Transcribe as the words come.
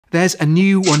there's a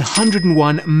new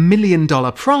 $101 million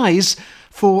prize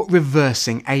for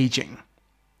reversing aging.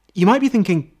 You might be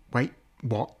thinking, wait,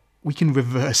 what? We can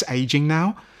reverse aging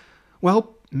now?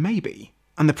 Well, maybe.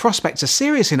 And the prospects are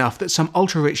serious enough that some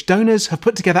ultra-rich donors have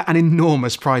put together an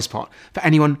enormous prize pot for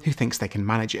anyone who thinks they can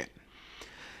manage it.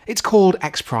 It's called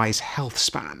XPRIZE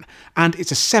Healthspan, and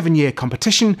it's a 7-year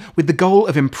competition with the goal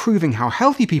of improving how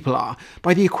healthy people are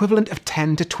by the equivalent of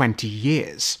 10 to 20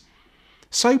 years.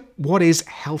 So what is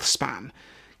Healthspan?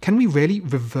 Can we really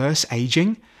reverse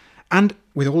aging? And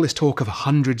with all this talk of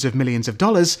hundreds of millions of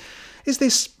dollars, is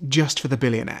this just for the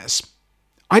billionaires?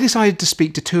 I decided to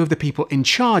speak to two of the people in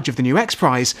charge of the new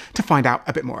XPRIZE to find out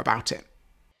a bit more about it.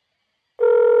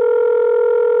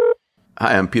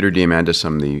 Hi, I'm Peter Diamandis.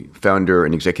 I'm the founder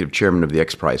and executive chairman of the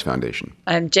XPRIZE Foundation.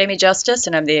 I'm Jamie Justice,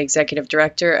 and I'm the executive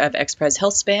director of XPRIZE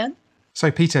Healthspan. So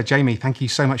Peter, Jamie, thank you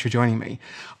so much for joining me.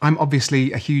 I'm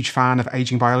obviously a huge fan of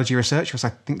aging biology research, as I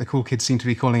think the cool kids seem to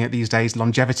be calling it these days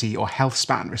longevity or health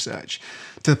span research.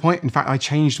 To the point, in fact, I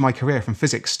changed my career from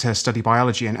physics to study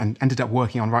biology and ended up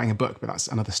working on writing a book, but that's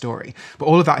another story. But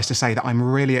all of that is to say that I'm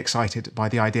really excited by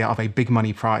the idea of a big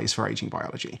money prize for aging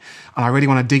biology. And I really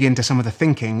want to dig into some of the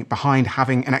thinking behind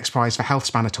having an XPRIZE for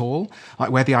Healthspan at all, like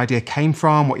where the idea came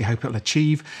from, what you hope it'll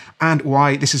achieve, and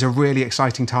why this is a really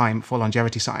exciting time for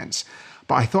longevity science.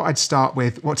 But I thought I'd start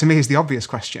with what to me is the obvious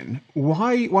question.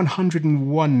 Why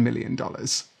 $101 million?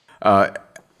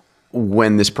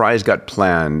 When this prize got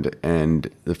planned, and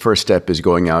the first step is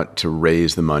going out to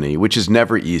raise the money, which is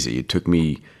never easy. It took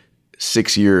me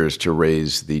 6 years to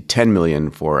raise the $10 million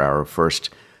for our first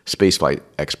spaceflight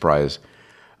XPRIZE.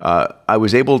 I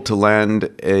was able to land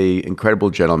an incredible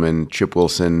gentleman, Chip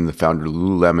Wilson, the founder of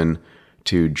Lululemon,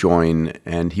 to join,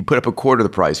 and he put up a quarter of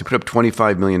the prize. He put up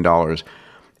 $25 million.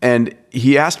 And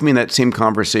he asked me in that same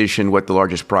conversation what the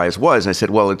largest prize was. I said,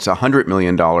 well, it's $100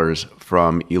 million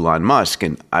from Elon Musk.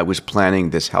 And I was planning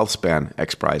this Healthspan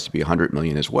XPRIZE to be $100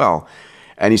 million as well.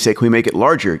 And he said, can we make it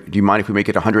larger? Do you mind if we make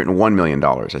it $101 million?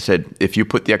 I said, if you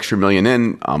put the extra million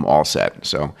in, I'm all set.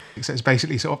 So it's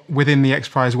basically sort of within the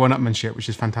XPRIZE one-upmanship, which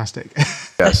is fantastic.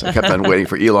 Yes, I kept on waiting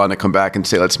for Elon to come back and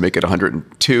say, let's make it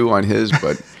 102 on his.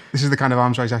 But this is the kind of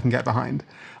arms race I can get behind.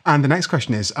 And the next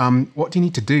question is, what do you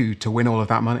need to do to win all of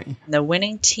that money? The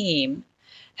winning team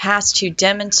has to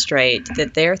demonstrate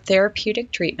that their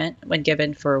therapeutic treatment, when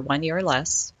given for 1 year or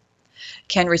less,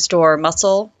 can restore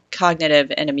muscle,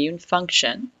 cognitive, and immune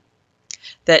function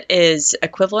that is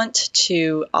equivalent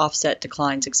to offset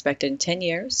declines expected in 10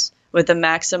 years, with a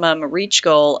maximum reach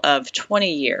goal of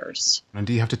 20 years. And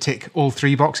do you have to tick all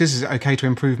 3 boxes? Is it okay to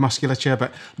improve musculature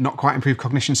but not quite improve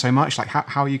cognition so much? Like,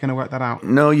 how are you going to work that out?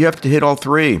 No, you have to hit all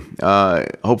 3.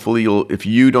 Hopefully, if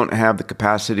you don't have the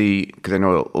capacity, because I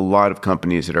know a lot of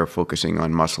companies that are focusing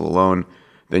on muscle alone,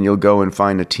 then you'll go and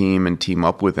find a team and team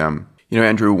up with them. You know,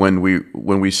 Andrew, when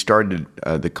we started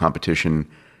the competition,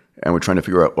 and we're trying to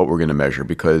figure out what we're going to measure,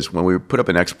 because when we put up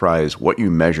an XPRIZE, what you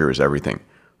measure is everything.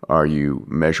 Are you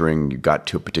measuring you got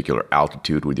to a particular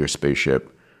altitude with your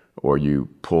spaceship, or you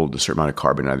pulled a certain amount of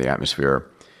carbon out of the atmosphere?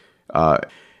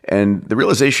 And the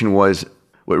realization was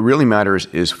what really matters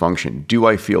is function. Do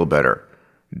I feel better?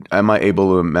 Am I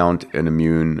able to mount an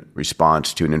immune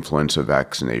response to an influenza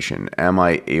vaccination? Am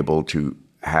I able to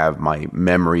have my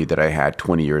memory that I had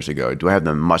 20 years ago? Do I have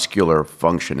the muscular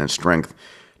function and strength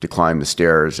to climb the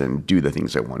stairs and do the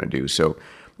things I want to do? So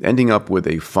ending up with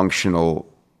a functional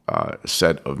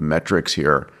set of metrics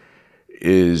here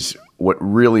is what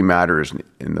really matters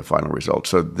in the final result.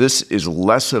 So this is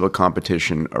less of a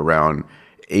competition around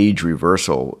age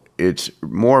reversal. It's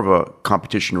more of a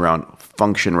competition around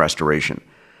function restoration.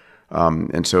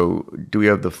 And so do we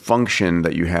have the function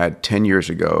that you had 10 years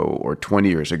ago or 20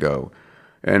 years ago?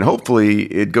 And hopefully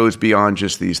it goes beyond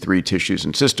just these 3 tissues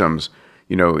and systems.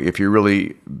 You know, if you're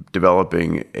really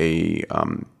developing a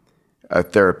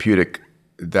therapeutic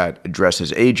that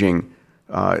addresses aging,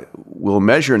 we'll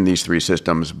measure in these 3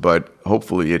 systems, but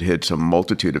hopefully it hits a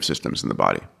multitude of systems in the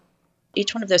body.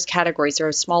 Each one of those categories are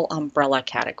a small umbrella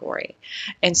category.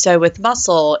 And so with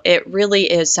muscle, it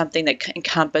really is something that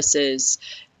encompasses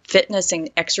fitness and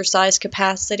exercise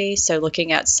capacity. So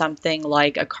looking at something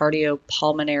like a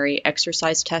cardiopulmonary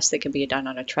exercise test that can be done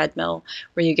on a treadmill,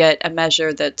 where you get a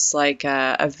measure that's like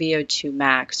a VO2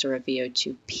 max or a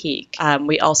VO2 peak.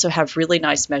 We also have really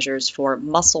nice measures for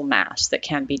muscle mass that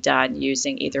can be done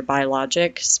using either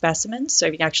biologic specimens. So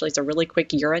actually, it's a really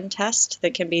quick urine test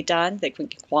that can be done that can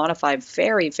quantify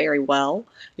very, very well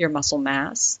your muscle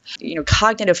mass. You know,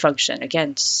 cognitive function,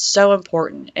 again, so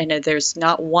important. And there's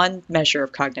not one measure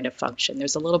of cognitive cognitive function.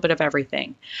 There's a little bit of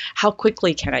everything. How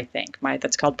quickly can I think?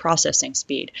 That's called processing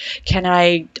speed. Can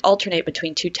I alternate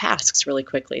between two tasks really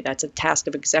quickly? That's a task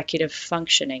of executive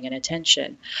functioning and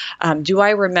attention. Do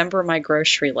I remember my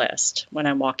grocery list when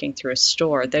I'm walking through a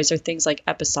store? Those are things like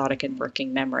episodic and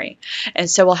working memory. And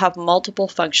so we'll have multiple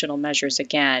functional measures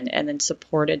again, and then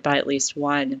supported by at least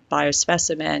one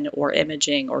biospecimen or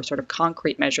imaging or sort of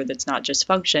concrete measure that's not just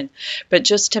function, but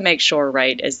just to make sure,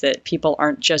 right, is that people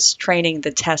aren't just training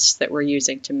the tests that we're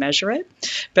using to measure it,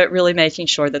 but really making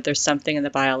sure that there's something in the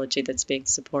biology that's being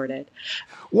supported.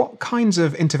 What kinds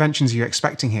of interventions are you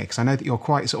expecting here? Because I know that you're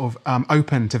quite sort of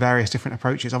open to various different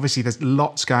approaches. Obviously, there's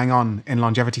lots going on in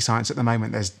longevity science at the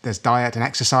moment. There's diet and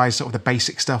exercise, sort of the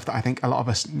basic stuff that I think a lot of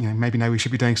us maybe know we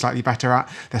should be doing slightly better at.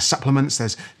 There's supplements,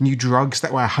 there's new drugs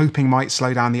that we're hoping might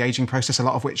slow down the aging process, a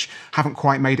lot of which haven't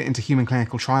quite made it into human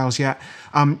clinical trials yet.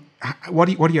 What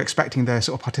are you expecting the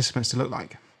sort of participants to look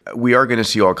like? We are going to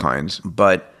see all kinds,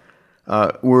 but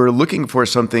we're looking for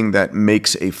something that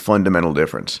makes a fundamental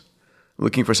difference.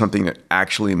 Looking for something that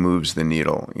actually moves the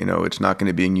needle. It's not going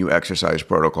to be a new exercise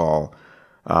protocol.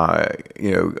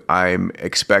 I'm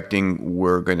expecting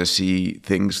we're going to see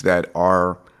things that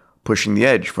are pushing the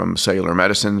edge, from cellular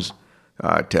medicines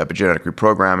to epigenetic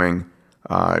reprogramming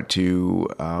to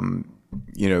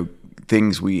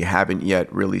things we haven't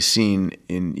yet really seen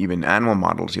in even animal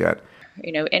models yet.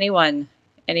 Anyone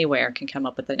anywhere can come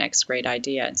up with the next great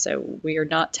idea. And so we are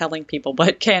not telling people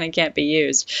what can and can't be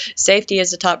used. Safety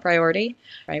is a top priority,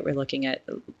 right? We're looking at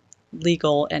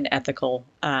legal and ethical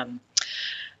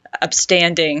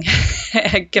upstanding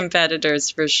competitors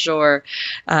for sure.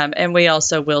 And we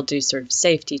also will do sort of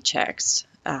safety checks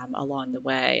along the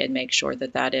way and make sure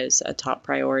that that is a top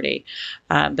priority.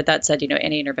 But that said,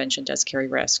 any intervention does carry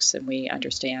risks, and we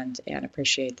understand and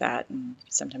appreciate that. And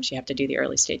sometimes you have to do the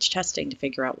early stage testing to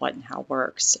figure out what and how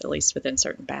works, at least within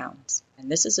certain bounds.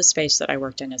 And this is a space that I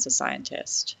worked in as a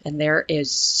scientist, and there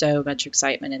is so much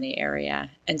excitement in the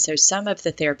area. And so some of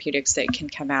the therapeutics that can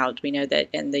come out, we know that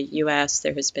in the US,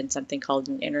 there has been something called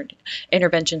an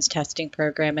interventions testing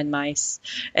program in mice,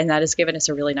 and that has given us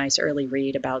a really nice early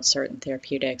read about certain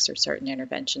therapeutics or certain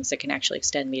interventions that can actually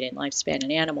extend median lifespan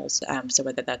in animals. So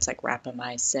whether that's like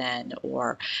rapamycin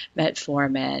or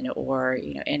metformin or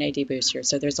NAD boosters.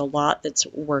 So there's a lot that's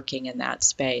working in that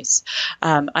space.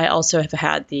 I also have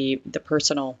had the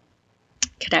personal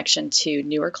connection to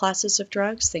newer classes of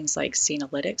drugs, things like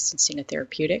senolytics and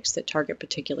senotherapeutics that target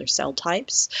particular cell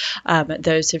types.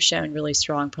 Those have shown really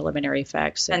strong preliminary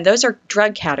effects. And those are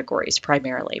drug categories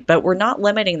primarily, but we're not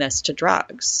limiting this to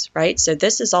drugs, right? So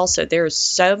this is also, there's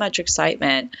so much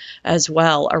excitement as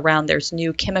well around there's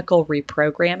new chemical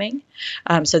reprogramming.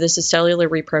 So this is cellular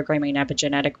reprogramming and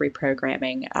epigenetic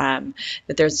reprogramming.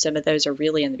 That there's some of those are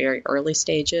really in the very early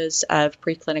stages of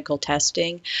preclinical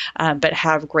testing, but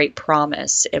have great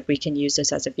promise if we can use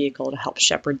this as a vehicle to help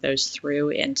shepherd those through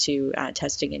into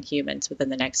testing in humans within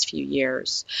the next few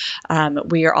years.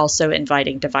 We are also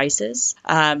inviting devices.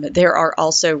 There are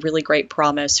also really great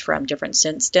promise from different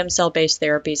stem cell-based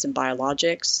therapies and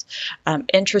biologics.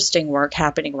 Interesting work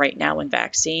happening right now in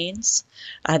vaccines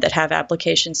that have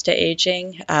applications to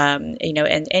aging, and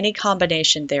any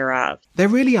combination thereof. There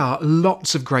really are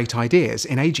lots of great ideas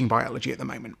in aging biology at the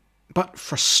moment, but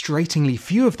frustratingly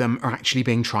few of them are actually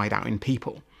being tried out in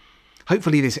people.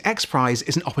 Hopefully this XPRIZE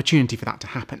is an opportunity for that to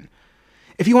happen.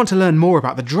 If you want to learn more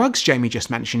about the drugs Jamie just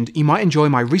mentioned, you might enjoy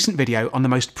my recent video on the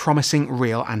most promising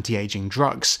real anti-aging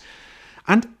drugs.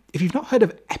 And if you've not heard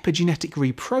of epigenetic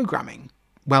reprogramming,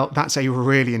 well, that's a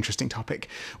really interesting topic,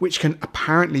 which can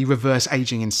apparently reverse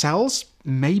aging in cells,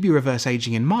 maybe reverse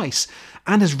aging in mice,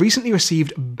 and has recently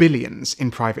received billions in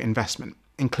private investment,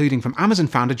 including from Amazon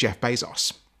founder Jeff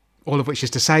Bezos. All of which is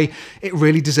to say, it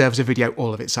really deserves a video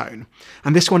all of its own.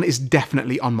 And this one is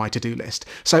definitely on my to-do list,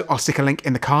 so I'll stick a link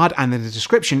in the card and in the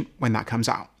description when that comes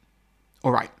out.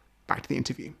 All right, back to the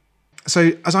interview.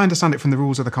 So, as I understand it from the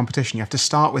rules of the competition, you have to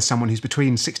start with someone who's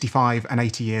between 65 and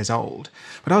 80 years old.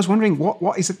 But I was wondering,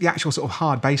 what is the actual sort of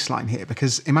hard baseline here?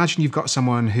 Because imagine you've got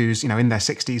someone who's, in their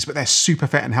 60s, but they're super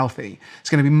fit and healthy.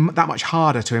 It's going to be that much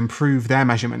harder to improve their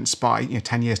measurements by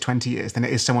 10 years, 20 years than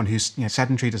it is someone who's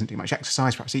sedentary, doesn't do much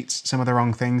exercise, perhaps eats some of the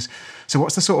wrong things. So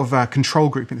what's the sort of control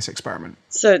group in this experiment?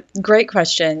 So great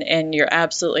question, and you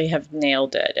absolutely have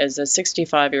nailed it. As a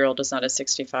 65-year-old is not a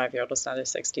 65-year-old, is not a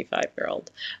 65-year-old.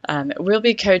 We'll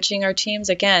be coaching our teams.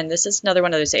 Again, this is another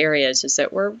one of those areas is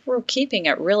that we're keeping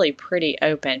it really pretty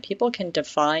open. People can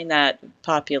define that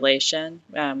population.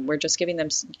 We're just giving them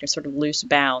sort of loose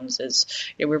bounds. As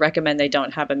we recommend they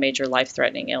don't have a major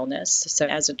life-threatening illness. So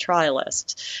as a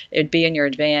trialist, it'd be in your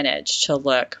advantage to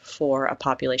look for a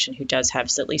population who does have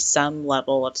at least some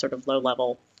level of sort of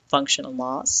low-level functional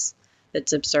loss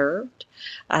that's observed,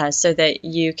 so that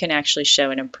you can actually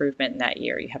show an improvement in that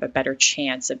year. You have a better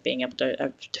chance of being able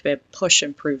to push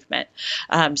improvement.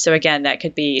 So again, that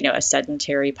could be a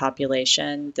sedentary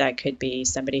population. That could be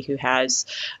somebody who has,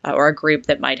 or a group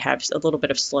that might have a little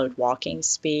bit of slowed walking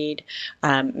speed.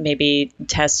 Maybe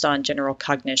tests on general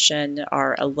cognition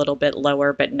are a little bit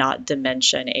lower, but not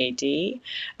dementia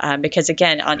AD. Because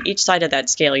again, on each side of that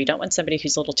scale, you don't want somebody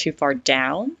who's a little too far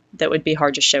down. That would be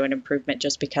hard to show an improvement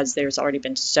just because there's already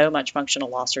been so much functional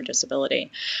loss or disability.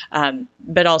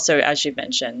 But also, as you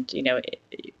mentioned,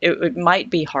 it might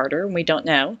be harder, and we don't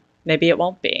know. Maybe it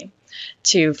won't be,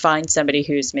 to find somebody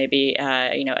who's maybe,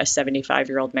 a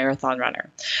 75-year-old marathon runner.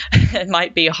 It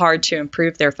might be hard to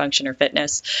improve their function or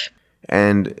fitness.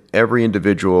 And every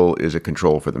individual is a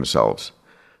control for themselves.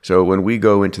 So when we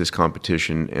go into this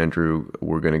competition, Andrew,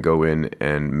 we're going to go in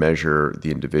and measure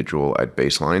the individual at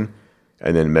baseline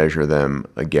and then measure them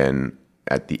again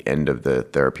at the end of the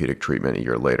therapeutic treatment a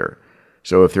year later.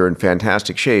 So if they're in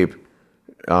fantastic shape,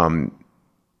 and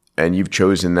you've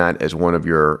chosen that as one of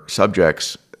your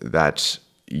subjects, that's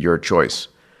your choice.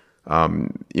 We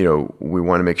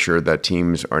want to make sure that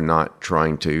teams are not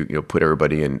trying to, put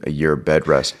everybody in a year bed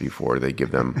rest before they give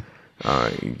them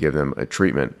a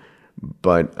treatment.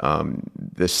 But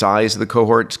the size of the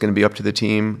cohort is going to be up to the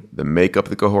team. The makeup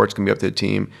of the cohort is going to be up to the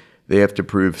team. They have to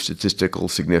prove statistical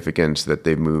significance that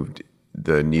they've moved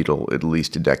the needle at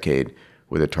least a decade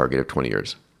with a target of 20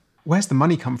 years. Where's the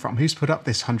money come from? Who's put up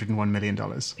this $101 million?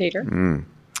 Peter?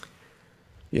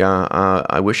 Yeah,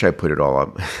 I wish I put it all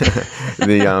up.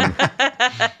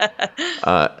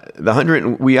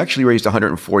 We actually raised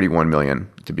 141 million,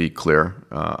 to be clear.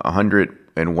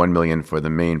 101 million for the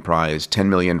main prize, 10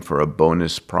 million for a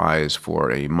bonus prize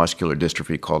for a muscular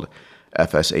dystrophy called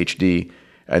FSHD,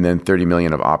 and then 30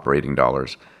 million of operating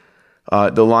dollars.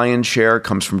 The lion's share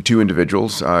comes from two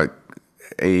individuals,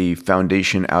 a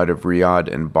foundation out of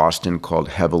Riyadh and Boston called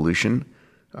Hevolution,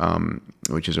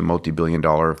 which is a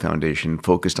multi-billion-dollar foundation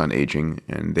focused on aging,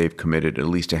 and they've committed at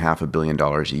least $500 million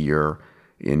a year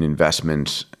in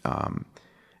investments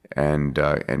and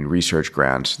research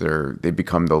grants. They've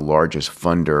become the largest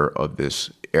funder of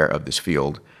this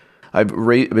field. I've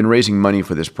been raising money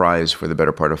for this prize for the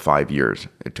better part of 5 years.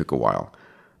 It took a while.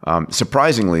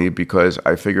 Surprisingly, because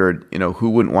I figured, who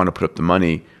wouldn't want to put up the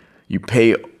money? You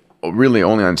pay really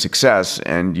only on success,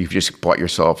 and you've just bought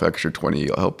yourself extra 20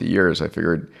 healthy years. I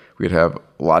figured we'd have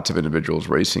lots of individuals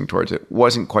racing towards it.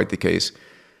 Wasn't quite the case.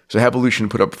 So Hevolution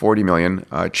put up 40 million.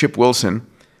 Chip Wilson,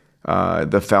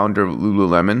 the founder of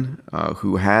Lululemon,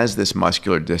 who has this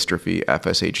muscular dystrophy,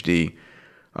 FSHD,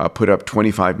 put up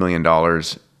 $25 million.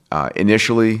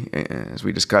 Initially, as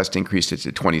we discussed, increased it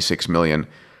to 26 million.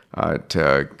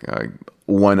 To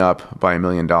one up by $1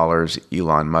 million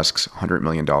Elon Musk's $100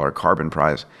 million carbon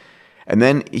prize. And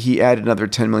then he added another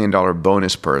 $10 million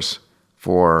bonus purse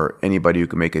for anybody who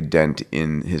can make a dent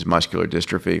in his muscular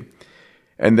dystrophy.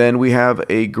 And then we have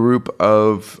a group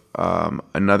of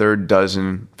another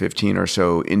 15 or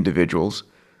so individuals,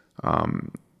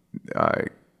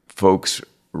 folks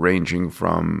ranging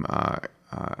from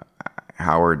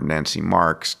Howard and Nancy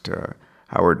Marks to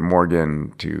Howard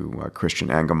Morgan to Christian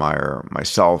Angemeyer,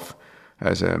 myself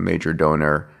as a major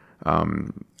donor.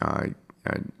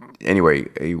 Anyway,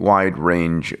 a wide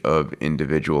range of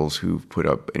individuals who've put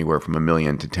up anywhere from $1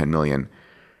 million to 10 million.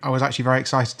 I was actually very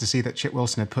excited to see that Chip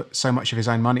Wilson had put so much of his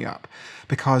own money up,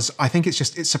 because I think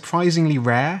it's surprisingly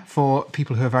rare for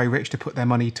people who are very rich to put their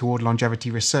money toward longevity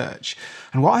research.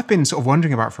 And what I've been sort of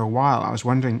wondering about for a while, I was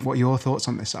wondering what your thoughts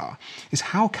on this are, is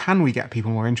how can we get people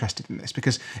more interested in this?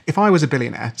 Because if I was a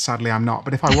billionaire, sadly I'm not,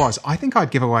 but if I was, I think I'd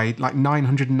give away like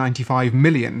 995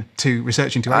 million to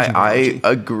research into aging biology. I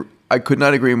agree. I could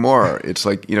not agree more. It's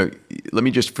like, let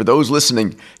me just, for those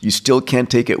listening, you still can't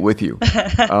take it with you.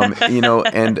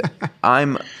 And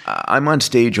I'm on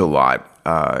stage a lot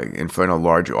in front of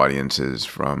large audiences,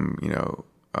 from,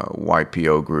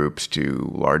 YPO groups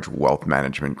to large wealth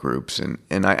management groups.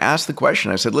 And I asked the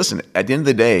question, I said, listen, at the end of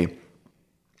the day,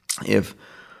 if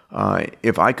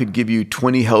I could give you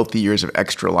 20 healthy years of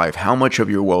extra life, how much of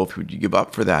your wealth would you give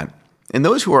up for that? And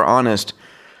those who are honest,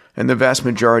 and the vast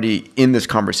majority in this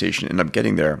conversation end up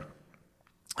getting there,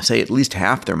 say at least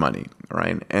half their money,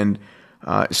 right? And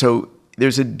so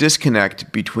there's a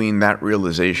disconnect between that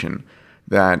realization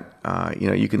that,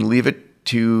 you can leave it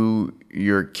to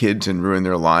your kids and ruin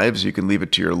their lives. You can leave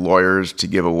it to your lawyers to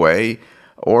give away,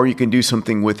 or you can do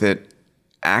something with it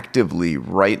actively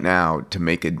right now to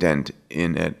make a dent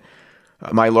in it.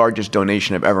 My largest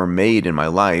donation I've ever made in my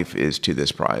life is to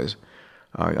this prize.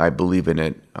 I believe in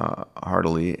it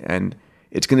heartily. And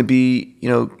it's going to be,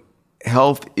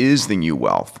 health is the new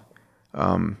wealth.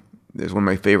 There's one of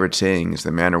my favorite sayings: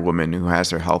 the man or woman who has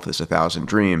their health has 1,000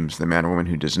 dreams. The man or woman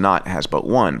who does not has but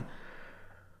one.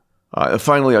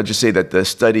 Finally, I'll just say that the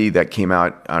study that came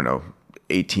out,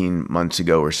 18 months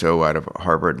ago or so out of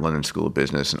Harvard, London School of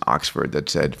Business, and Oxford, that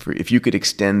said if you could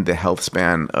extend the health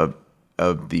span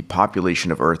of the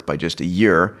population of Earth by just a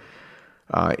year,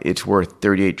 it's worth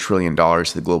 $38 trillion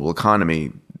to the global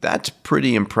economy. That's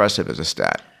pretty impressive as a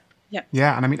stat.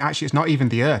 Yeah, and I mean, actually, it's not even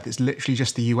the Earth. It's literally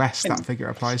just the US that figure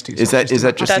applies to. Is that just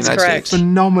the United States?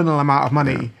 Phenomenal amount of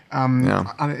money. And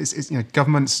it's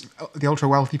governments, the ultra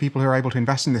wealthy people who are able to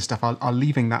invest in this stuff are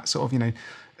leaving that sort of,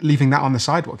 leaving that on the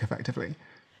sidewalk effectively.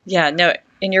 Yeah, no,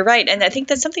 and you're right. And I think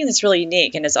that's something that's really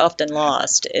unique and is often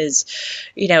lost is,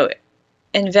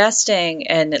 investing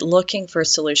and looking for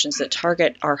solutions that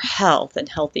target our health and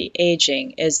healthy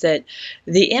aging is that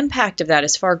the impact of that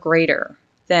is far greater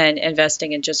than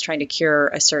investing in just trying to cure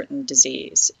a certain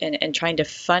disease and trying to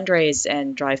fundraise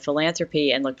and drive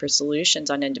philanthropy and look for solutions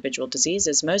on individual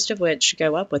diseases, most of which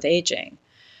go up with aging.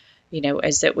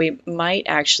 Is that we might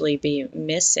actually be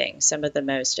missing some of the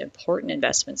most important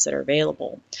investments that are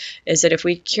available. Is that if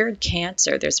we cured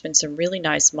cancer, there's been some really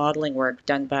nice modeling work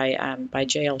done by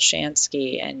J.L.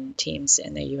 Shansky and teams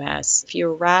in the U.S. If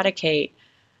you eradicate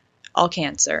all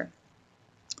cancer,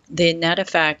 the net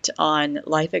effect on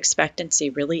life expectancy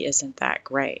really isn't that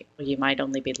great. You might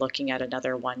only be looking at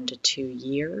another 1 to 2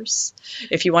 years.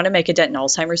 If you want to make a dent in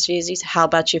Alzheimer's disease, how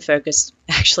about you focus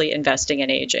actually investing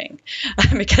in aging?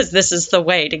 Because this is the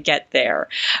way to get there.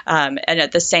 And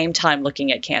at the same time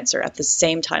looking at cancer, at the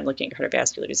same time looking at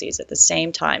cardiovascular disease, at the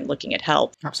same time looking at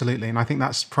health. Absolutely. And I think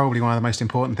that's probably one of the most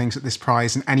important things that this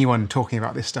prize and anyone talking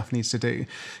about this stuff needs to do.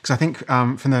 Because I think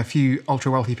from the few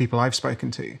ultra wealthy people I've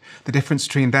spoken to, the difference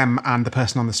between them and the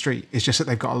person on the street is just that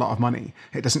they've got a lot of money.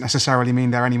 It doesn't necessarily mean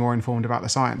they're any more informed about the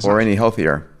science. Or any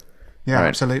healthier. Yeah, right.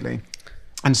 Absolutely.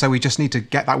 And so we just need to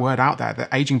get that word out there that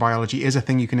aging biology is a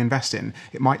thing you can invest in.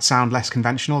 It might sound less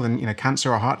conventional than,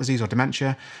 cancer or heart disease or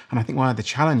dementia. And I think one of the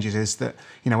challenges is that,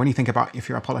 when you think about if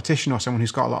you're a politician or someone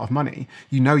who's got a lot of money,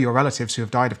 your relatives who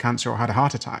have died of cancer or had a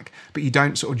heart attack, but you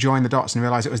don't sort of join the dots and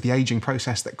realize it was the aging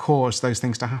process that caused those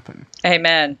things to happen.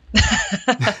 Amen.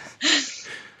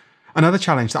 Another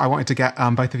challenge that I wanted to get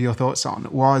both of your thoughts on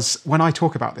was when I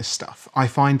talk about this stuff, I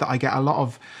find that I get a lot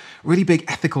of really big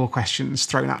ethical questions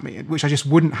thrown at me, which I just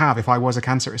wouldn't have if I was a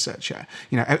cancer researcher.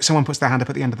 Someone puts their hand up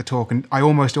at the end of the talk and I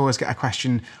almost always get a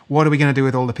question, what are we going to do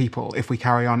with all the people if we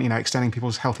carry on, extending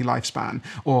people's healthy lifespan?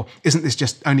 Or isn't this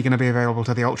just only going to be available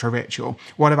to the ultra rich? Or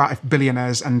what about if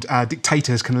billionaires and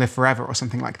dictators can live forever or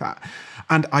something like that?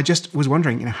 And I just was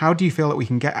wondering, how do you feel that we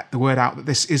can get the word out that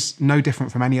this is no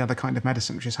different from any other kind of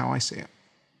medicine, which is how I see it?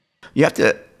 You have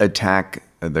to attack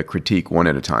the critique one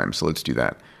at a time. So let's do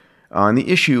that. On the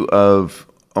issue of,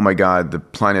 oh my God, the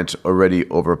planet's already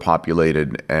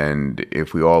overpopulated, and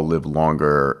if we all live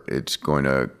longer, it's going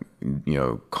to,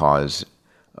 cause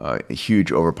a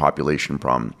huge overpopulation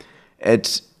problem.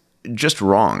 It's just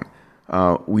wrong.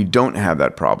 We don't have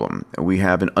that problem. We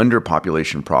have an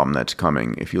underpopulation problem that's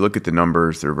coming. If you look at the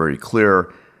numbers, they're very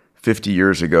clear. 50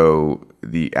 years ago,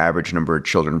 the average number of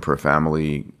children per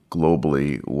family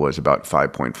globally was about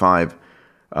 5.5.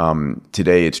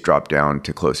 Today, it's dropped down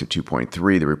to close to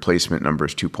 2.3. The replacement number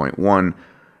is 2.1.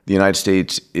 The United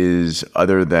States is,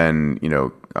 other than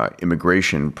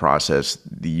immigration process,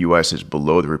 the U.S. is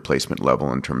below the replacement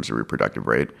level in terms of reproductive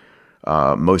rate.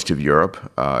 Most of Europe,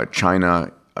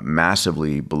 China,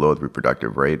 massively below the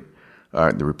reproductive rate,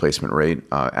 the replacement rate,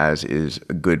 as is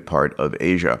a good part of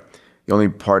Asia. The only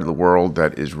part of the world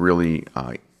that is really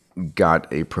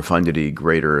got a profundity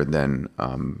greater than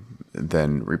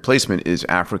replacement is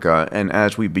Africa. And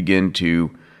as we begin to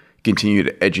continue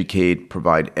to educate,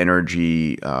 provide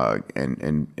energy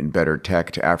and better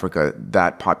tech to Africa,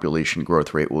 that population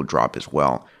growth rate will drop as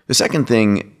well. The second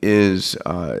thing is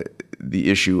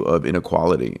the issue of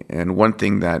inequality. And one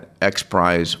thing that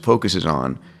XPRIZE focuses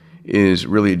on is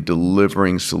really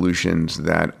delivering solutions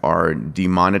that are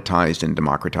demonetized and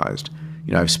democratized.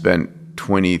 I've spent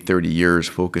 20, 30 years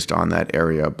focused on that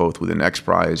area, both within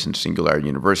XPRIZE and Singularity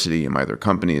University and my other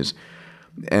companies.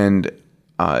 And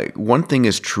one thing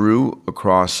is true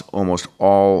across almost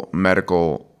all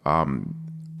medical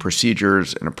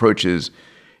procedures and approaches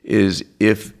is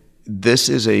if this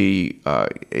is a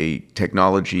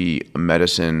technology, a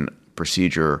medicine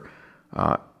procedure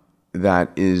that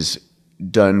is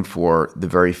done for the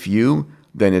very few,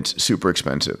 then it's super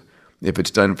expensive. If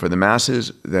it's done for the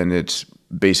masses, then it's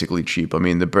basically cheap. I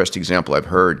mean, the best example I've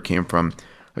heard came from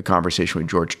a conversation with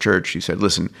George Church. He said,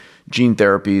 listen, gene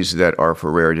therapies that are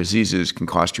for rare diseases can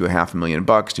cost you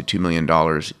 $500,000 to $2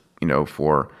 million,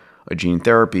 for a gene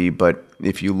therapy. But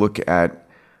if you look at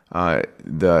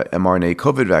the mRNA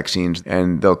COVID vaccines,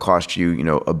 and they'll cost you,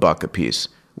 $1 a piece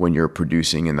when you're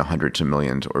producing in the hundreds of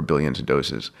millions or billions of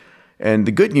doses. And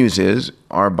the good news is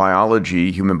our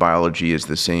biology, human biology, is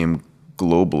the same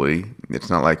globally. It's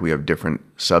not like we have different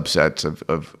subsets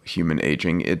of human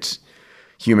aging. It's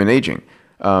human aging.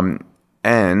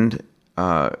 And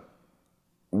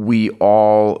we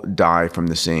all die from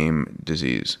the same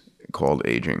disease called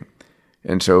aging.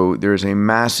 And so there's a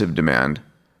massive demand.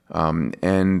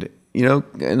 And,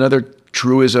 another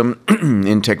truism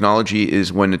in technology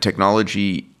is when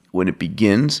it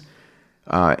begins,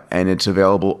 and it's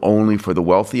available only for the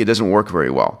wealthy, it doesn't work very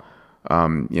well.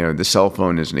 The cell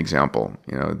phone is an example.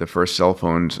 The first cell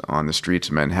phones on the streets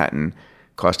of Manhattan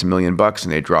cost $1 million,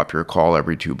 and they drop your call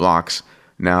every 2 blocks.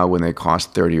 Now, when they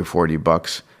cost $30 or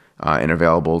 $40 and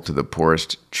available to the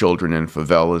poorest children in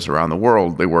favelas around the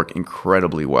world, they work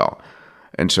incredibly well.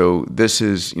 And so this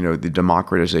is, the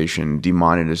democratization,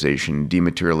 demonetization,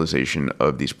 dematerialization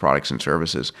of these products and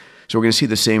services. So we're going to see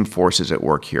the same forces at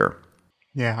work here.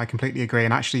 Yeah, I completely agree.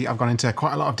 And actually, I've gone into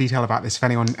quite a lot of detail about this. If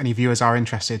any viewers are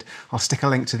interested, I'll stick a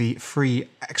link to the free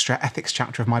extra ethics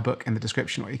chapter of my book in the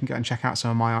description, where you can go and check out some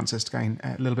of my answers to go in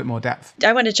a little bit more depth.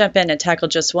 I want to jump in and tackle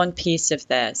just one piece of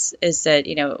this, is that,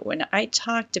 when I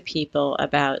talk to people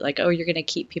about like, oh, you're going to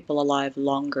keep people alive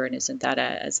longer, and isn't that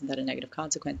a negative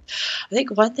consequence? I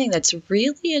think one thing that's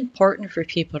really important for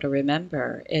people to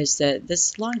remember is that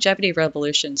this longevity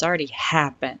revolution's already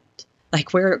happened.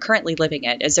 Like we're currently living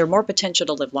it. Is there more potential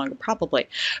to live longer? Probably.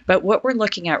 But what we're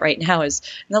looking at right now is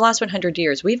in the last 100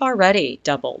 years, we've already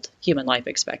doubled human life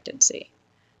expectancy.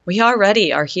 We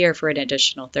already are here for an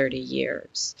additional 30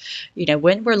 years.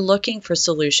 When we're looking for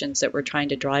solutions that we're trying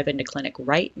to drive into clinic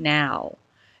right now,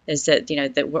 is that,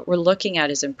 that what we're looking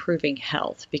at is improving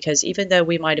health, because even though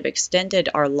we might have extended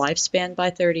our lifespan by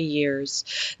 30 years,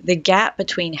 the gap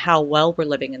between how well we're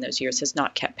living in those years has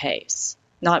not kept pace,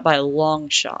 not by a long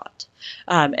shot.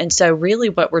 And so really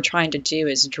what we're trying to do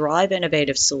is drive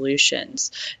innovative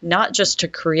solutions, not just to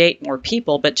create more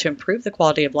people, but to improve the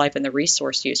quality of life and the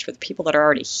resource use for the people that are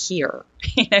already here.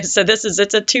 So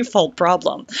it's a twofold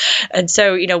problem. And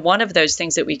so, one of those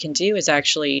things that we can do is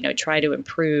actually, try to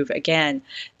improve, again,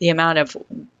 the amount of,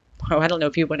 I don't know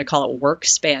if you want to call it work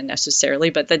span necessarily,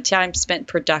 but the time spent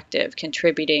productive,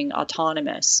 contributing,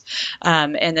 autonomous,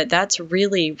 and that's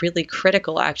really, really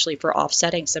critical actually for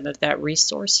offsetting some of that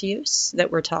resource use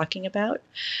that we're talking about.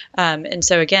 And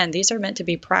so again, these are meant to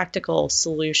be practical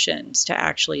solutions to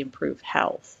actually improve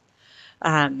health.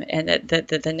 And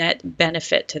the net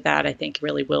benefit to that, I think,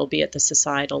 really will be at the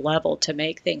societal level to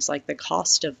make things like the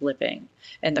cost of living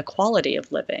and the quality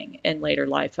of living in later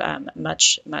life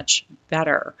much, much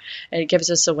better. And it gives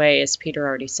us a way, as Peter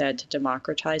already said, to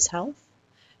democratize health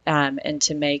and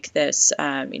to make this,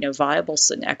 viable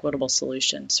and equitable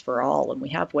solutions for all. And we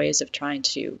have ways of trying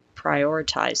to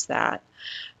prioritize that.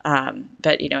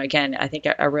 But, again, I think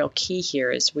a real key here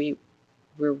is we're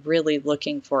really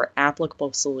looking for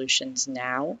applicable solutions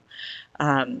now.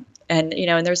 And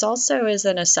there's also is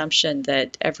an assumption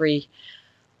that every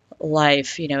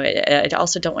life, I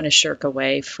also don't want to shirk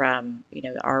away from,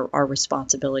 our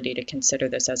responsibility to consider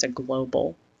this as a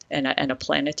global and a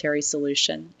planetary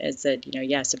solution. Is that,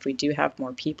 yes, if we do have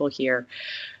more people here,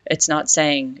 it's not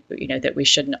saying, that we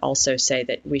shouldn't also say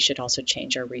that we should also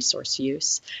change our resource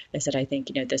use. Is that I think,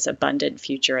 this abundant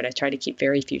future, and I try to keep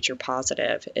very future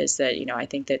positive, is that, I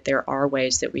think that there are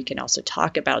ways that we can also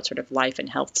talk about sort of life and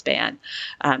health span,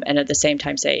 and at the same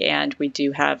time say, and we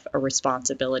do have a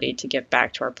responsibility to give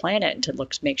back to our planet and to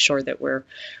make sure that we're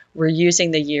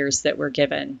using the years that we're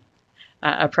given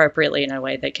appropriately in a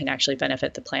way that can actually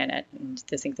benefit the planet. And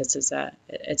I think this is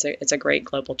it's a great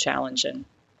global challenge, and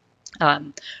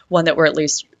one that we're at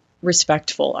least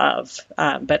respectful of.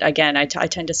 But again, I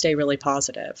tend to stay really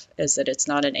positive, is that it's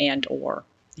not an and or.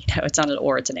 It's not an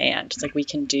or, it's an and. It's like we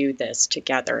can do this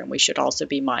together, and we should also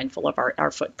be mindful of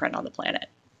our footprint on the planet.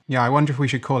 Yeah, I wonder if we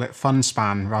should call it fun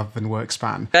span rather than work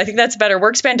span. I think that's better.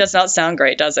 Work span does not sound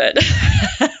great, does it?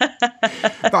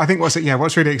 But I think what's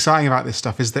really exciting about this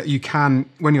stuff is that you can,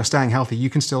 when you're staying healthy, you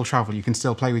can still travel, you can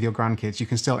still play with your grandkids, you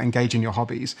can still engage in your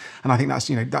hobbies. And I think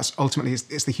that's ultimately,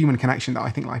 it's the human connection that I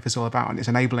think life is all about, and it's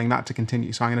enabling that to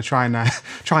continue. So I'm going to try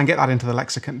and get that into the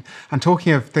lexicon. And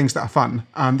talking of things that are fun,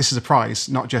 this is a prize,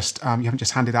 not just, you haven't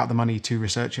just handed out the money to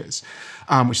researchers,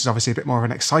 which is obviously a bit more of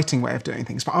an exciting way of doing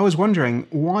things. But I was wondering,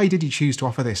 why did you choose to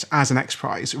offer this as an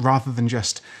XPRIZE rather than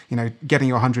just, getting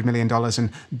your $100 million and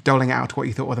doling out what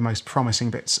you thought were the most promising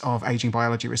bits of aging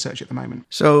biology research at the moment?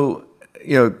 So,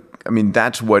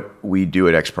 that's what we do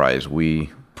at XPRIZE. We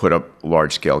put up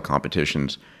large-scale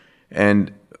competitions,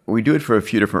 and we do it for a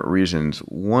few different reasons.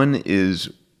 One is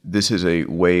this is a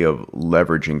way of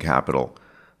leveraging capital,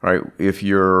 right? If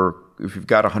you've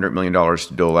got $100 million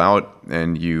to dole out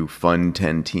and you fund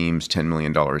 10 teams, $10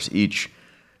 million each,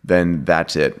 then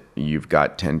that's it. You've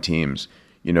got 10 teams.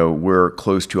 We're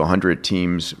close to 100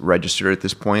 teams registered at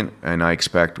this point, and I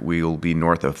expect we'll be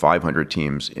north of 500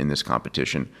 teams in this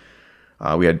competition.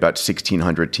 We had about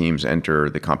 1,600 teams enter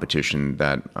the competition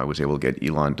that I was able to get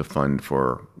Elon to fund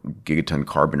for gigaton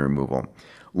carbon removal.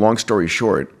 Long story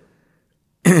short,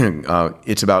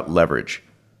 it's about leverage,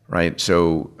 right?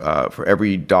 So for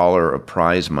every dollar of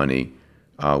prize money,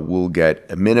 we'll get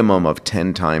a minimum of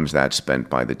 10 times that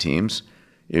spent by the teams.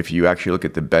 If you actually look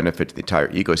at the benefit to the entire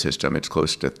ecosystem, it's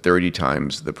close to 30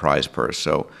 times the prize purse.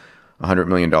 So a $100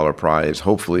 million prize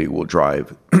hopefully will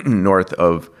drive north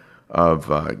of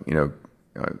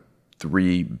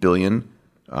 3 billion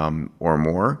or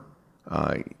more,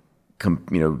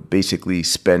 basically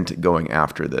spent going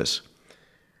after this.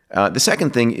 The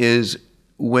second thing is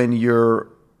when you've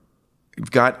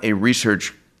got a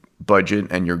research budget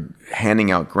and you're handing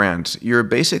out grants, you're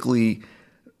basically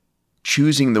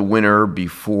choosing the winner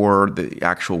before the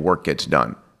actual work gets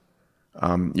done.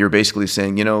 You're basically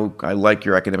saying, I like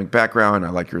your academic background, I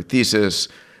like your thesis,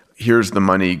 here's the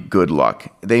money, good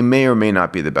luck. They may or may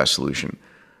not be the best solution.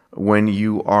 When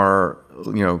you are,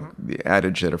 the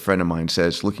adage that a friend of mine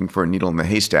says, looking for a needle in the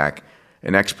haystack,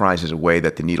 an XPRIZE is a way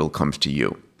that the needle comes to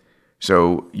you.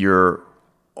 So you're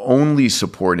only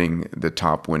supporting the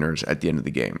top winners at the end of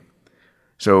the game.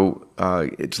 So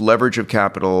it's leverage of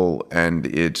capital and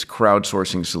it's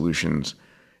crowdsourcing solutions.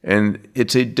 And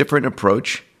it's a different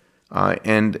approach.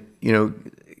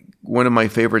 One of my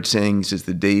favorite sayings is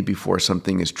the day before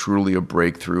something is truly a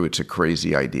breakthrough, it's a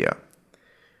crazy idea.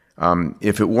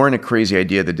 If it weren't a crazy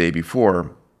idea the day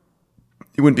before,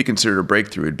 it wouldn't be considered a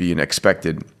breakthrough. It'd be an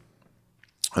expected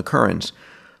occurrence.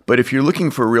 But if you're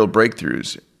looking for real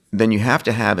breakthroughs, then you have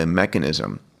to have a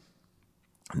mechanism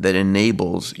that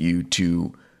enables you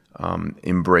to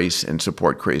embrace and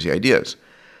support crazy ideas.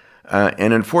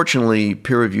 And unfortunately,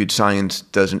 peer-reviewed science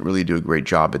doesn't really do a great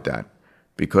job at that,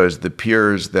 because the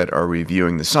peers that are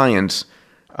reviewing the science,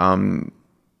 they're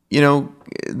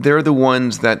the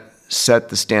ones that set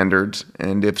the standards.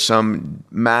 And if some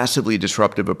massively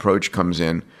disruptive approach comes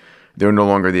in, they're no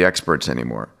longer the experts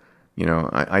anymore.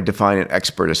 I define an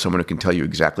expert as someone who can tell you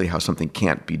exactly how something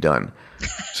can't be done.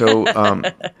 So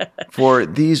for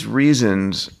these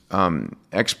reasons,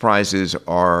 XPRIZes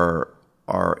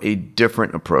are a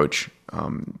different approach. I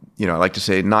like to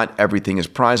say not everything is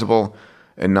prizable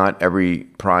and not every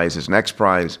prize is an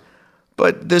XPRIZE.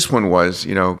 But this one was,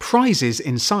 Prizes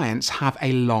in science have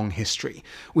a long history,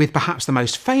 with perhaps the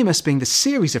most famous being the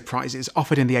series of prizes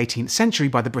offered in the 18th century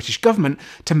by the British government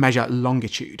to measure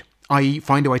longitude, i.e.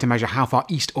 find a way to measure how far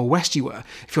east or west you were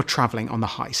if you're travelling on the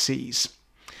high seas.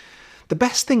 The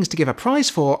best things to give a prize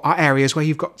for are areas where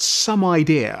you've got some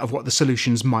idea of what the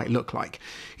solutions might look like.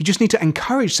 You just need to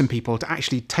encourage some people to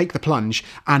actually take the plunge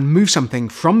and move something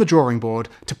from the drawing board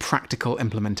to practical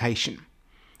implementation,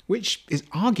 which is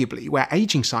arguably where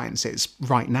aging science is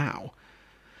right now.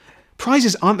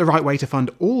 Prizes aren't the right way to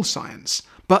fund all science,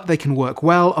 but they can work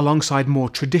well alongside more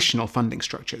traditional funding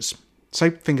structures.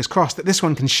 So fingers crossed that this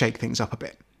one can shake things up a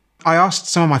bit. I asked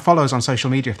some of my followers on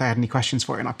social media if they had any questions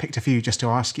for it, and I picked a few just to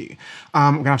ask you.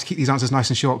 We're going to have to keep these answers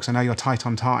nice and short because I know you're tight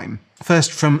on time.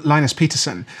 First, from Linus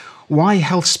Peterson, why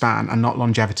healthspan and not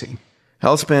longevity?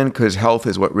 Healthspan, because health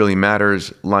is what really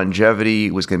matters. Longevity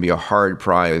was going to be a hard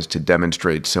prize to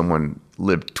demonstrate someone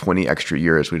lived 20 extra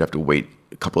years. We'd have to wait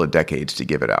a couple of decades to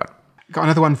give it out. Got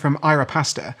another one from Ira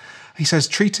Pasta. He says,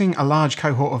 treating a large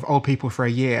cohort of old people for a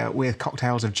year with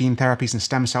cocktails of gene therapies and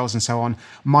stem cells and so on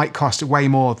might cost way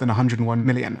more than 101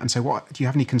 million. And so do you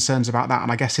have any concerns about that?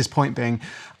 And I guess his point being,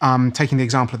 taking the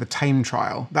example of the TAME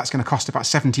trial, that's going to cost about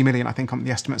 70 million, I think, on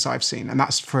the estimates I've seen. And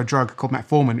that's for a drug called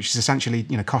metformin, which is essentially,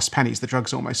 costs pennies. The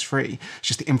drug's almost free. It's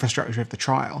just the infrastructure of the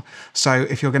trial. So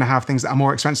if you're going to have things that are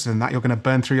more expensive than that, you're going to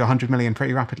burn through your 100 million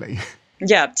pretty rapidly.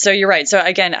 Yeah, so you're right. So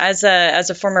again, as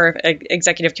a former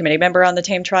executive committee member on the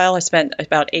TAME trial, I spent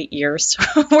about 8 years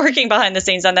working behind the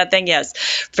scenes on that thing.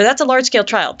 Yes, that's a large scale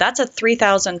trial. That's a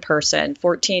 3,000 person,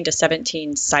 14 to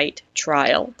 17 site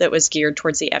trial that was geared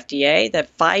towards the FDA. The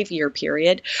 5-year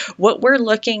period. What we're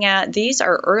looking at, these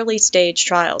are early stage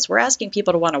trials. We're asking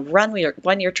people to want to run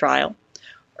 1-year trial,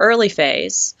 early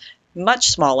phase. Much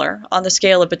smaller, on the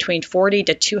scale of between 40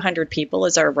 to 200 people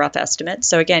is our rough estimate.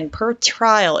 So again, per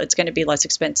trial, it's going to be less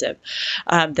expensive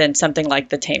than something like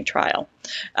the TAME trial.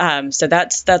 So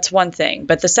that's one thing.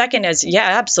 But the second is,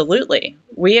 yeah, absolutely.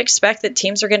 We expect that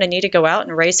teams are going to need to go out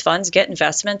and raise funds, get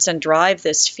investments, and drive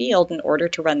this field in order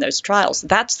to run those trials.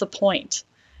 That's the point,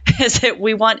 is that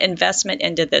we want investment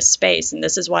into this space, and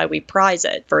this is why we prize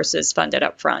it versus fund it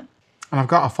up front. And I've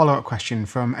got a follow-up question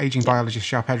from aging biologist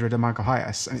Sharpedra de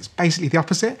Magalhães, and it's basically the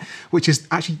opposite, which is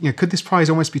actually, could this prize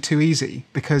almost be too easy?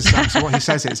 Because so what he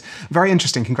says is, very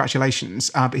interesting, congratulations,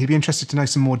 but he'd be interested to know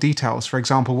some more details. For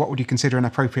example, what would you consider an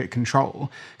appropriate control?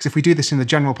 Because if we do this in the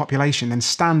general population, then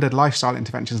standard lifestyle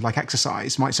interventions like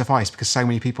exercise might suffice because so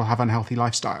many people have unhealthy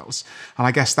lifestyles. And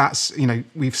I guess that's,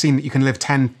 we've seen that you can live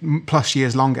 10 plus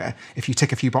years longer if you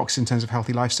tick a few boxes in terms of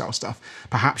healthy lifestyle stuff.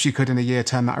 Perhaps you could in a year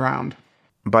turn that around.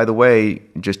 By the way,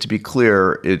 just to be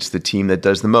clear, it's the team that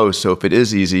does the most. So if it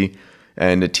is easy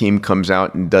and a team comes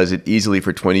out and does it easily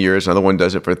for 20 years, another one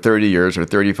does it for 30 years or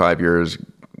 35 years,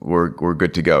 we're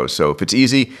good to go. So if it's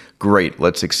easy, great.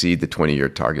 Let's exceed the 20-year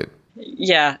target.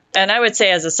 Yeah. And I would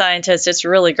say as a scientist, it's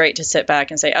really great to sit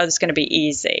back and say, oh, this is going to be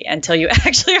easy until you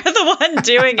actually are the one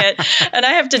doing it. And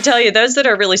I have to tell you, those that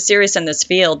are really serious in this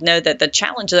field know that the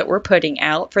challenge that we're putting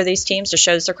out for these teams to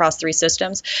show this across 3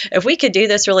 systems, if we could do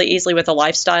this really easily with a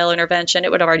lifestyle intervention,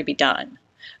 it would already be done.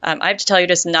 I have to tell you,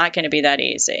 it's not going to be that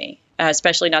easy,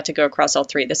 especially not to go across all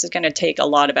 3. This is going to take a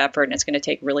lot of effort, and it's going to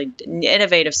take really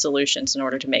innovative solutions in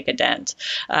order to make a dent.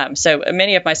 So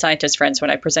many of my scientist friends,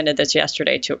 when I presented this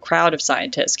yesterday to a crowd of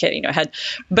scientists, had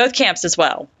both camps as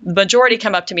well. The majority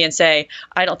come up to me and say,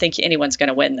 I don't think anyone's going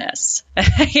to win this.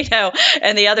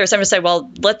 And the others, I'm going to say,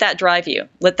 well, let that drive you.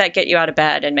 Let that get you out of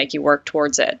bed and make you work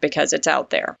towards it because it's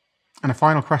out there. And a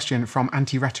final question from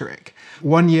Anti-Rhetoric.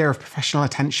 1 year of professional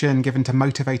attention given to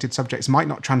motivated subjects might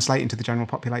not translate into the general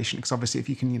population, because obviously if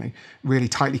you can, really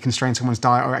tightly constrain someone's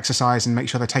diet or exercise and make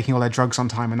sure they're taking all their drugs on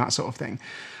time and that sort of thing.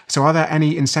 So are there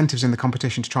any incentives in the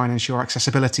competition to try and ensure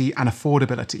accessibility and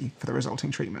affordability for the resulting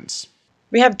treatments?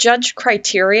 We have judge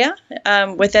criteria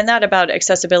within that about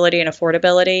accessibility and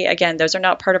affordability. Again, those are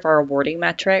not part of our awarding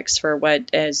metrics for what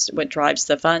drives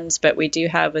the funds, but we do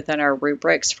have within our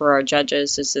rubrics for our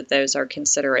judges is that those are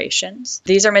considerations.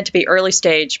 These are meant to be early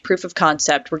stage proof of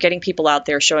concept. We're getting people out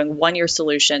there showing 1-year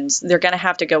solutions. They're going to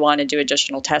have to go on and do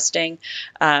additional testing.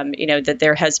 That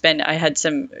there has been, I had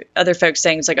some other folks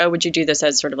saying, it's like, oh, would you do this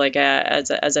as sort of like as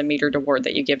a metered award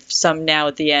that you give some now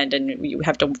at the end and you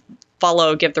have to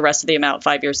give the rest of the amount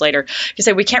 5 years later. You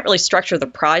say we can't really structure the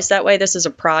prize that way. This is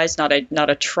a prize, not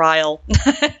a trial.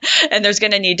 And there's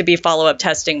going to need to be follow-up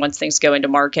testing once things go into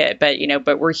market.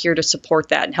 But we're here to support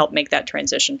that and help make that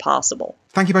transition possible.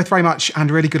 Thank you both very much,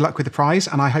 and really good luck with the prize.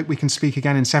 And I hope we can speak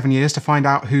again in 7 years to find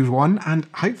out who won. And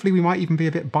hopefully we might even be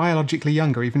a bit biologically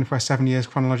younger, even if we're 7 years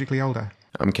chronologically older.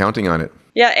 I'm counting on it.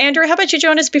 Yeah, Andrew, how about you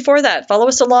join us before that? Follow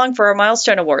us along for our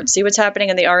Milestone Awards. See what's happening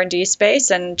in the R&D space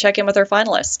and check in with our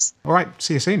finalists. All right.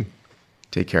 See you soon.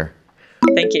 Take care.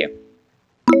 Thank you.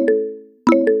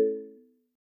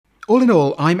 All in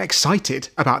all, I'm excited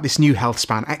about this new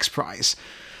Healthspan XPRIZE.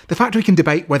 The fact we can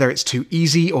debate whether it's too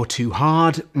easy or too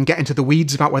hard and get into the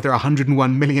weeds about whether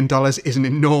 $101 million is an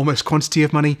enormous quantity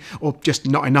of money or just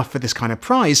not enough for this kind of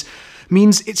prize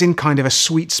means it's in kind of a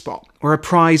sweet spot where a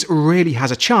prize really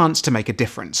has a chance to make a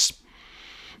difference.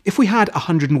 If we had a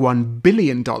 $101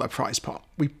 billion prize pot,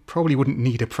 we probably wouldn't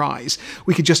need a prize.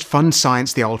 We could just fund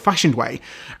science the old-fashioned way,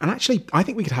 and actually I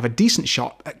think we could have a decent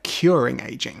shot at curing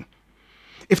aging.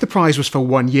 If the prize was for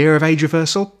 1 year of age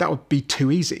reversal, that would be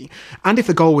too easy. And if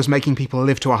the goal was making people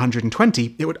live to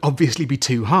 120, it would obviously be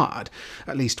too hard,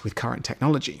 at least with current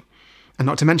technology. And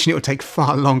not to mention it would take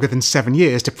far longer than 7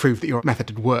 years to prove that your method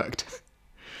had worked.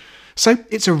 So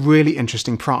it's a really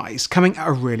interesting prize, coming at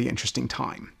a really interesting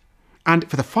time. And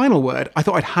for the final word, I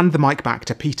thought I'd hand the mic back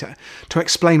to Peter to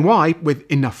explain why, with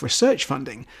enough research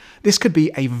funding, this could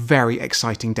be a very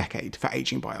exciting decade for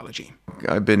aging biology.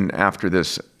 I've been after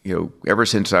this, ever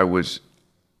since I was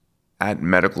at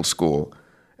medical school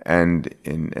and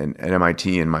at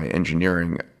MIT in my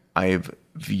engineering. I've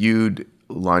viewed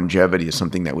longevity as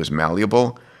something that was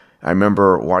malleable. I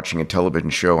remember watching a television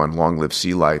show on long-lived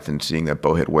sea life and seeing that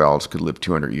bowhead whales could live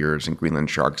 200 years and Greenland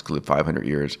sharks could live 500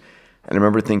 years. And I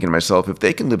remember thinking to myself, if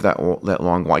they can live that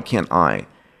long, why can't I?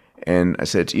 And I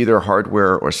said, it's either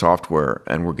hardware or software,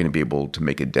 and we're going to be able to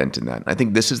make a dent in that. And I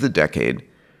think this is the decade.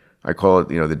 I call it,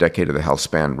 the decade of the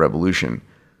healthspan revolution,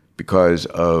 because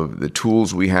of the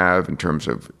tools we have in terms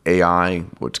of AI,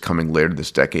 what's coming later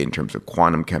this decade in terms of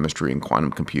quantum chemistry and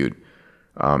quantum compute,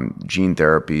 gene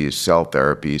therapies, cell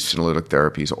therapies, senolytic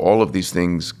therapies, all of these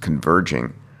things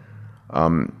converging.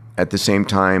 At the same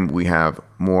time, we have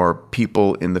more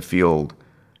people in the field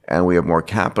and we have more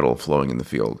capital flowing in the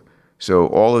field. So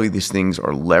all of these things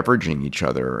are leveraging each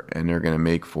other, and they're going to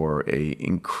make for an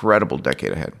incredible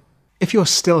decade ahead. If you're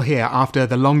still here after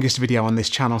the longest video on this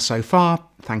channel so far,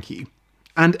 thank you.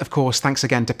 And of course, thanks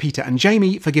again to Peter and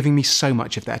Jamie for giving me so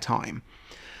much of their time.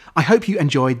 I hope you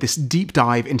enjoyed this deep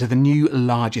dive into the new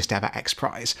largest ever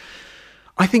XPRIZE.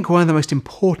 I think one of the most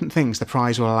important things the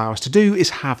prize will allow us to do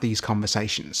is have these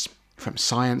conversations, from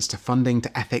science to funding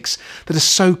to ethics, that are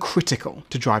so critical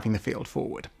to driving the field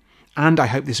forward. And I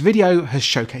hope this video has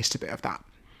showcased a bit of that.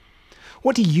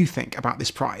 What do you think about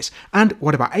this prize? And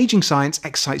what about aging science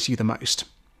excites you the most?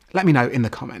 Let me know in the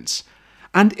comments.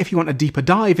 And if you want a deeper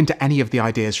dive into any of the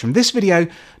ideas from this video,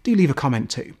 do leave a comment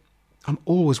too. I'm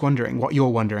always wondering what you're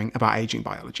wondering about aging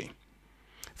biology.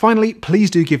 Finally,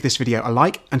 please do give this video a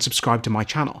like and subscribe to my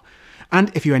channel.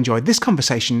 And if you enjoyed this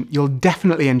conversation, you'll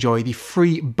definitely enjoy the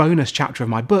free bonus chapter of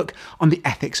my book on the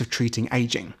ethics of treating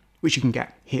aging, which you can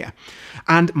get here,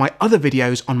 and my other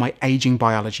videos on my aging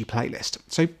biology playlist.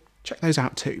 So check those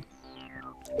out too.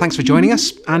 Thanks for joining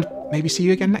us, and maybe see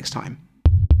you again next time.